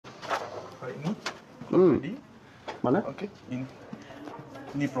already. Mana? Okay.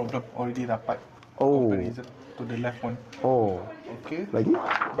 Ini problem already dapat. Oh. Comparison to the left one. Oh. Okay. Lagi?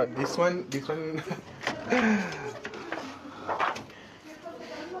 But this one.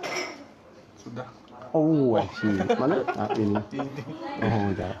 Sudah. Oh, I see. Mana? Ini. Oh,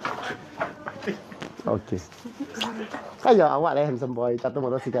 dah. Okay. Ayo, awak lah handsome boy. Jatuh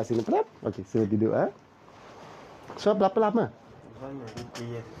motosikal sini. Okay, sila duduk. So, berapa lama? 3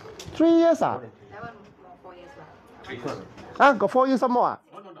 years. 3 years ah? That one more 4 years lah. 3 years. Ah, got 4 years some more ah?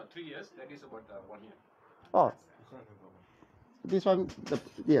 Oh, no, 3 years. That is about 1 year. Oh. This one,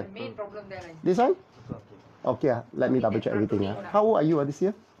 yeah. The main problem there lah. This one? Okay. Okay, let me double check everything. How old are you this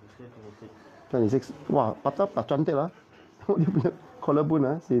year? This year 26. 26. Wah, patah cantik lah. Dia punya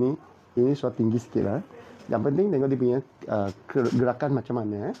collarbone sini. Ini sudah tinggi sikit lah. Yang penting tengok dia punya gerakan macam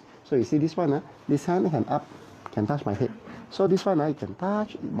mana. So you see this one this hand can up, can touch my head. So this one you can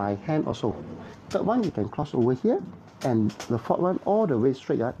touch my hand also. Third one you can cross over here. And the fourth one all the way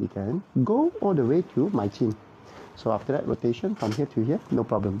straight you can go all the way to my chin. So after that rotation from here to here, no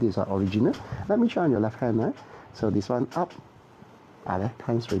problem. These are original. Let me try on your left hand. So this one up. Left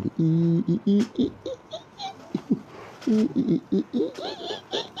hand's ready.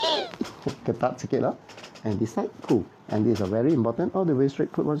 Ketat sikit lah. And this side, cool. And this is very important. All the way straight,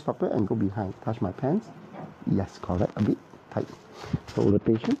 put one stopper and go behind. Touch my pants. Yes, correct. A bit tight. So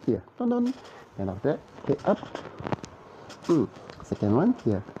rotation here. Dun. And after that, head up. Second one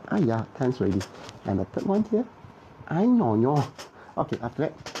here. Yeah, hands ready. And the third one here. No. Okay, after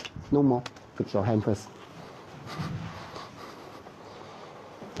that, no more. Fix your hand first.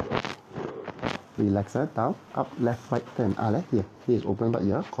 Relax down, up, left, right, turn. Left here. Here is open, but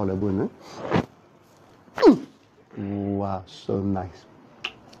yeah, collarbone. Wow, so nice.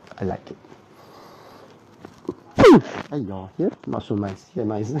 I like it. Here, not so nice. Here,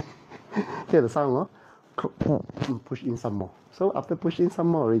 nice. Hear the sound, push in some more. So after push in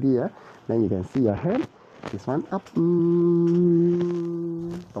some more already, then you can see your hand. This one up.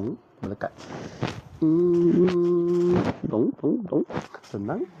 Dong, melekat. Dong.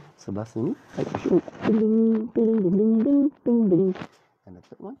 Senang. Sebelah sini. Ding. And the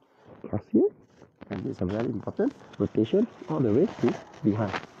third one. Cross here. And this is a very important rotation all the way to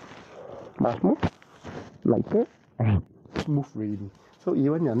behind. Much more. Like that. And smooth really. So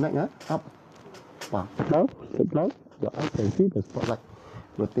even your neck up. Wow. Now, sit down. Your eyes can see the spotlight.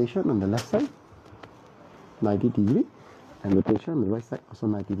 Rotation on the left side. 90 degree. And rotation on the right side also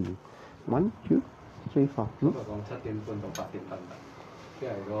 90 degree. 1, 2, 3, 4. 咁講7點半到8點得唔得？因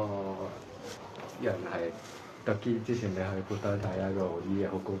為嗰個人係特機之前你去布德睇一個醫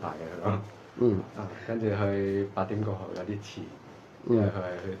好高大嘅佢講，跟住去8點過後有啲遲，因為佢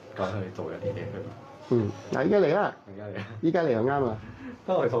係去講去做一啲嘢佢。嗱，依家嚟啦！依家嚟就啱啦。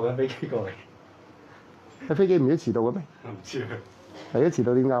當我哋坐緊飛機過嚟，喺飛機唔知遲到嘅咩？唔知啊。係啊，遲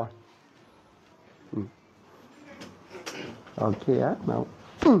到點解啊？OK 啊，now。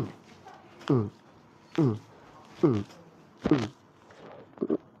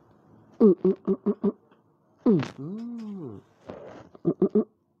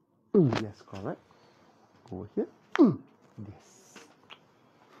Yes, correct. Over here. Yes.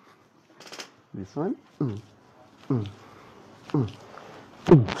 This one.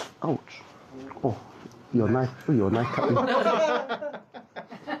 Ouch. Oh, your knife cut me.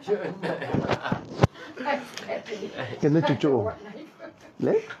 Kena cucuk.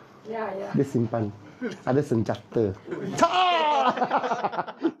 Leh? Ya. Dia simpan. Ada senjata.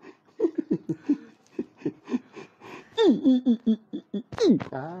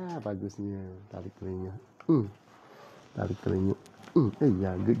 Bagusnya. Tarik telinga.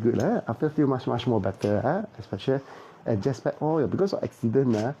 Yeah, good lah. After feel much more better. Especially adjust back all because of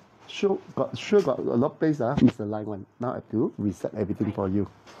accident sure got a lot of place misaligned one. Now I have to reset everything for you.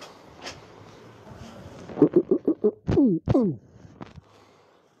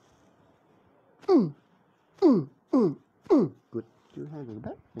 Good. Two hands on the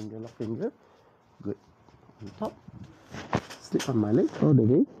back, lock finger. Good. On top. Slip on my leg all the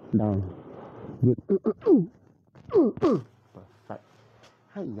way down. Good. Perfect.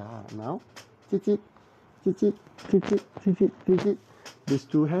 Hiya. Now, chit. These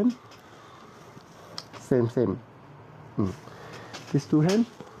two hands. Same. These two hands.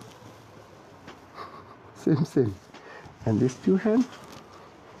 Same. And these two hands.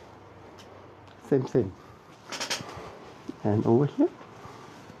 Same. And over here.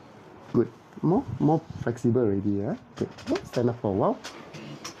 Good. More flexible already. Good. Stand up for a while.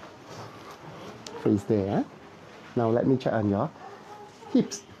 Face there. Now let me check on your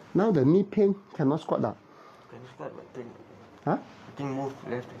hips. Now the knee pain cannot squat down. Can you start but think? Huh? I think move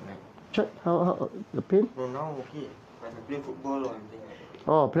left and right. Check how the pain. No, now okay. When I play football or anything.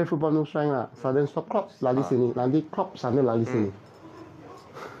 Oh, play football no strength lah. Sudden stop crop lali sini. Nanti crop sambil lali sini.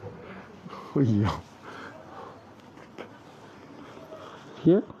 Oh iya.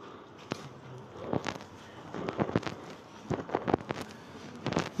 Here.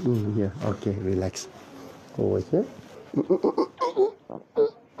 Here. Okay, relax. Over here.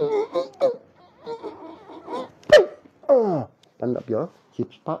 Stand up your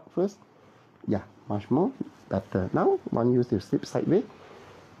hips part first. Yeah, much more better. Now, want you to sleep sideways.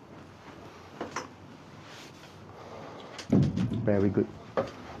 Very good.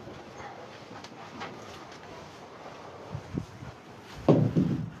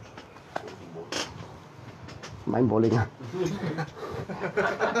 Main bowling ah.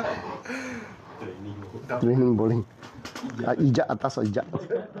 Training bowling. Ijat atas atau ijat?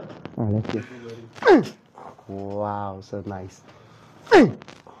 Let's see. Wow, so nice.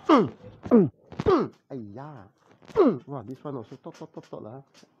 Ayah. Wow, this one also top lah.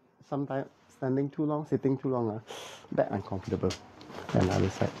 Sometimes standing too long, sitting too long back uncomfortable. Another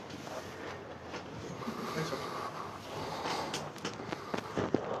side.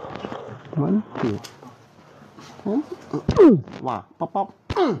 One, two. Wow, pop.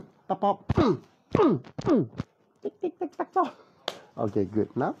 Tick, tock. Okay, good.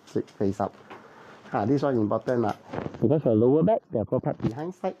 Now sit face up. This one important because the lower back, the upper part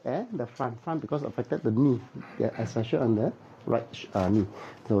behind side and the front because affected the knee, especially on the right knee.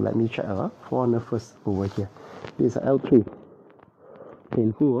 So let me check forearm first over here. This is L3,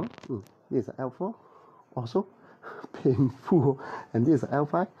 painful. This is L4, also painful, and this is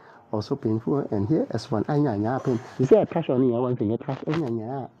L5, also painful. And here S1, pain. You see I touch on it, one finger touch,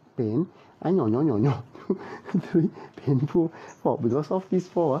 pain, three, painful. 4 because of these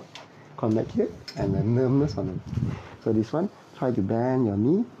 4 connect here and the numbness on it. So this one, try to bend your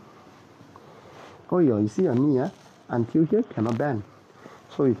knee. Oh, you see your knee until here cannot bend.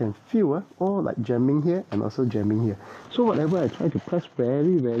 So you can feel all like jamming here and also jamming here. So whatever I try to press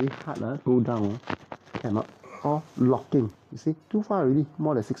very, very hard, go down, cannot. Or locking. You see, too far already,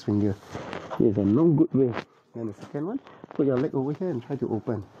 more than 6 fingers. Here's a no good way. Then the second one, put your leg over here and try to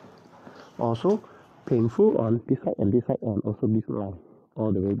open. Also, painful on this side and also this line.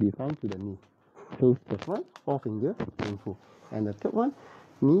 All the way behind to the knee. So first one, 4 fingers, painful. And the third one,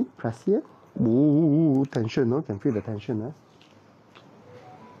 knee, press here. Ooh, tension, no? Can feel the tension,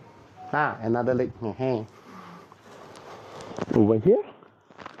 another leg. Over here,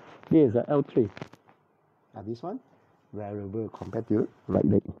 this is a L3. This one, variable compared to right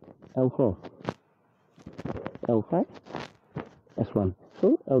leg. L4, L5, S1.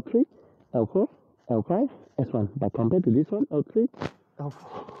 So L3, L4, L5, S1. But compared to this one, L3,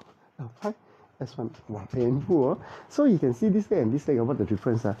 L4, L5, S1. Wow, painful. So you can see this leg and this leg, what the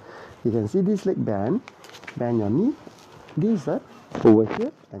difference? You can see this leg bend your knee. This over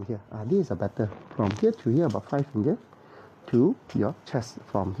here and here. This is better. From here to here, about 5 fingers to your chest.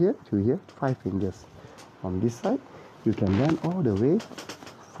 From here to here, 5 fingers. On this side, you can bend all the way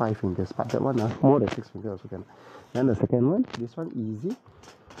 5 fingers. But that one, more than 6 fingers also can. Then the second one, this one easy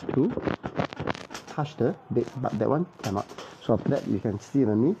to touch the bed, but that one cannot. So after that, you can see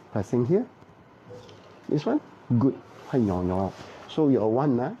the knee pressing here. This one, good. So your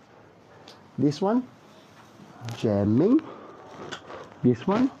one, this one, jamming. This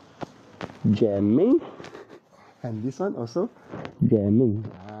one, jamming. And this one also, jamming.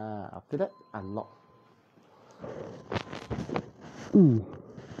 After that, unlock.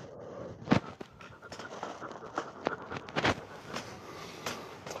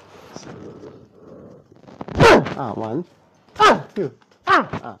 One, two,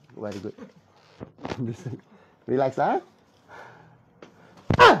 very good. Relax,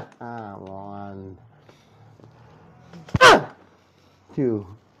 one, two,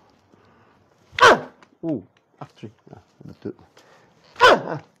 three. Betul.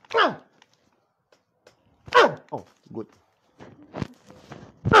 Oh, good.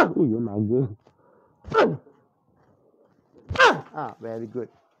 Your naga. Very good.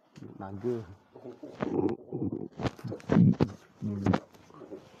 Naga.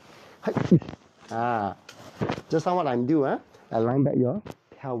 Just now what I'm doing, align back your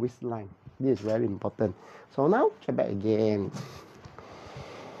pelvis line. This is very important. So now, check back again.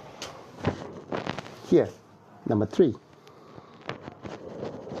 Here, number 3.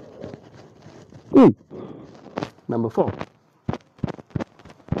 Number 4.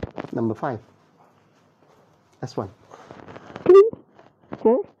 Number 5. That's 1. 3,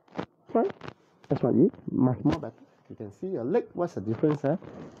 4, 5. That's 1. Much more better. You can see your leg. What's the difference?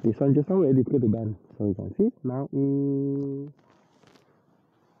 This one just now very difficult to bend. So you can see now.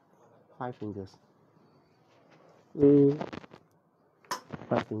 5 fingers.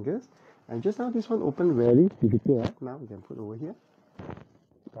 5 fingers. And just now this one opened very difficult. Now we can put over here.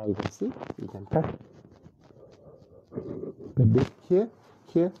 Now you can see, you can touch. The bit here,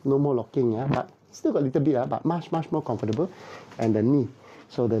 no more locking, but still got a little bit, but much more comfortable. And the knee.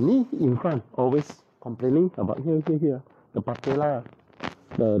 So the knee in front, always complaining about here, the patella,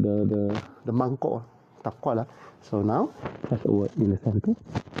 the mangkok, takwa. So now, touch over in the center.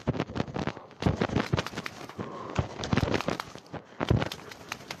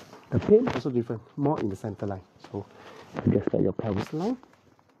 The pain also different, more in the center line. So you just get your pelvis line.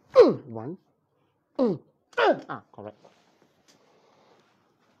 One. Correct.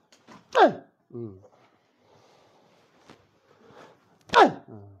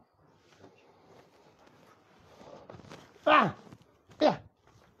 Yeah.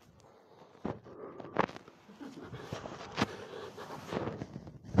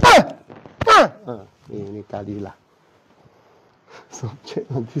 Ini tadi lah. So check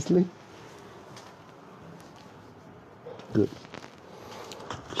on this leg. Good.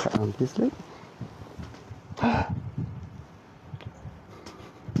 Check on this leg.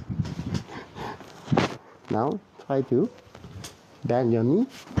 Now try to bend your knee.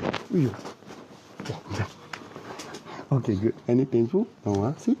 Okay, good. Any painful?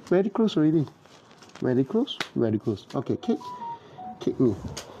 No, see, very close already. Very close. Okay, kick me.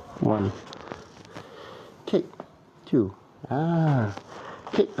 1. Kick. 2.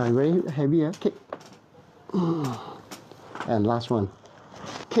 Kick. Very heavy. Kick. And last one.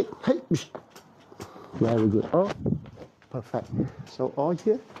 Kick. Hey. Very good. Oh, perfect. So all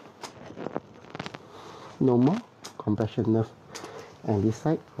here. No more compression nerve. And this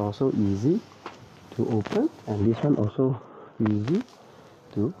side also easy to open, and this one also easy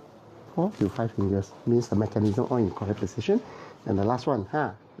to 4 to 5 fingers. Means the mechanism all in correct position. And the last one,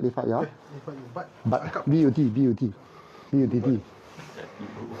 lift up your butt. B-U-T.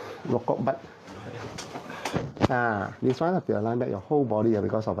 Rock up butt. This one have to align back your whole body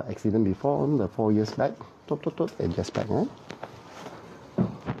because of an accident before, the 4 years back. And just back.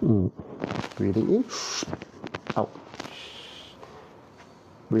 Breathing in, out.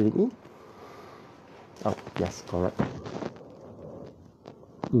 Breathing in, out. Yes, correct.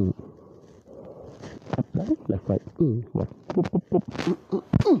 Up, down, left, right.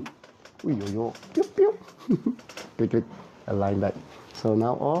 Good. Align back. So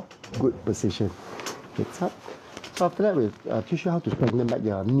now all good position. Hips up. So after that, we'll teach you how to strengthen back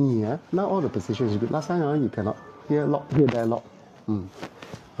your knee. Now all the position is good. Last time you cannot. Here lock, here there lock.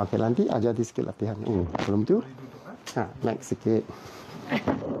 Okay, nanti ajar di sikit latihan. Belum tu? Naik sikit.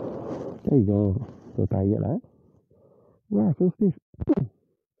 There you go. So tired lah. So stiff.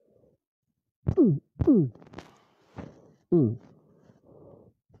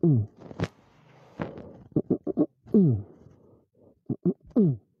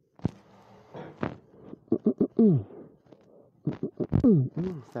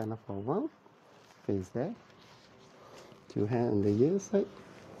 Stand up for a while. Face there. 2 hands on the other side.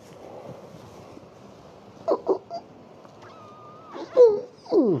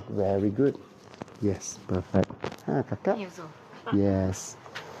 Very good. Yes, perfect. Kakak. Yes.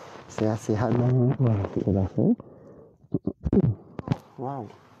 Sehat-sehat banget. Wah, kita rasa. Wow.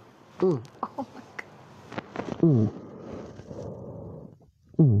 Oh my God.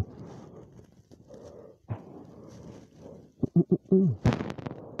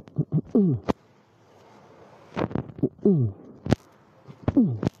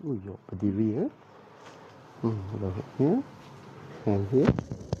 Berdiri ya. Here. And here.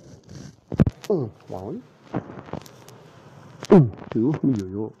 1. 2.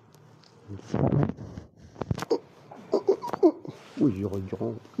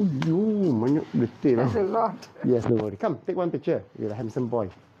 Banyak detail lah. That's a lot. Yes, no worry. Come, take one picture with a handsome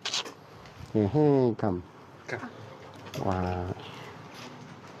boy. Hey, come. Wow.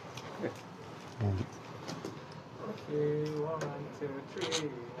 Okay, 1, 2,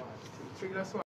 3. 1, 2, 3. Last one.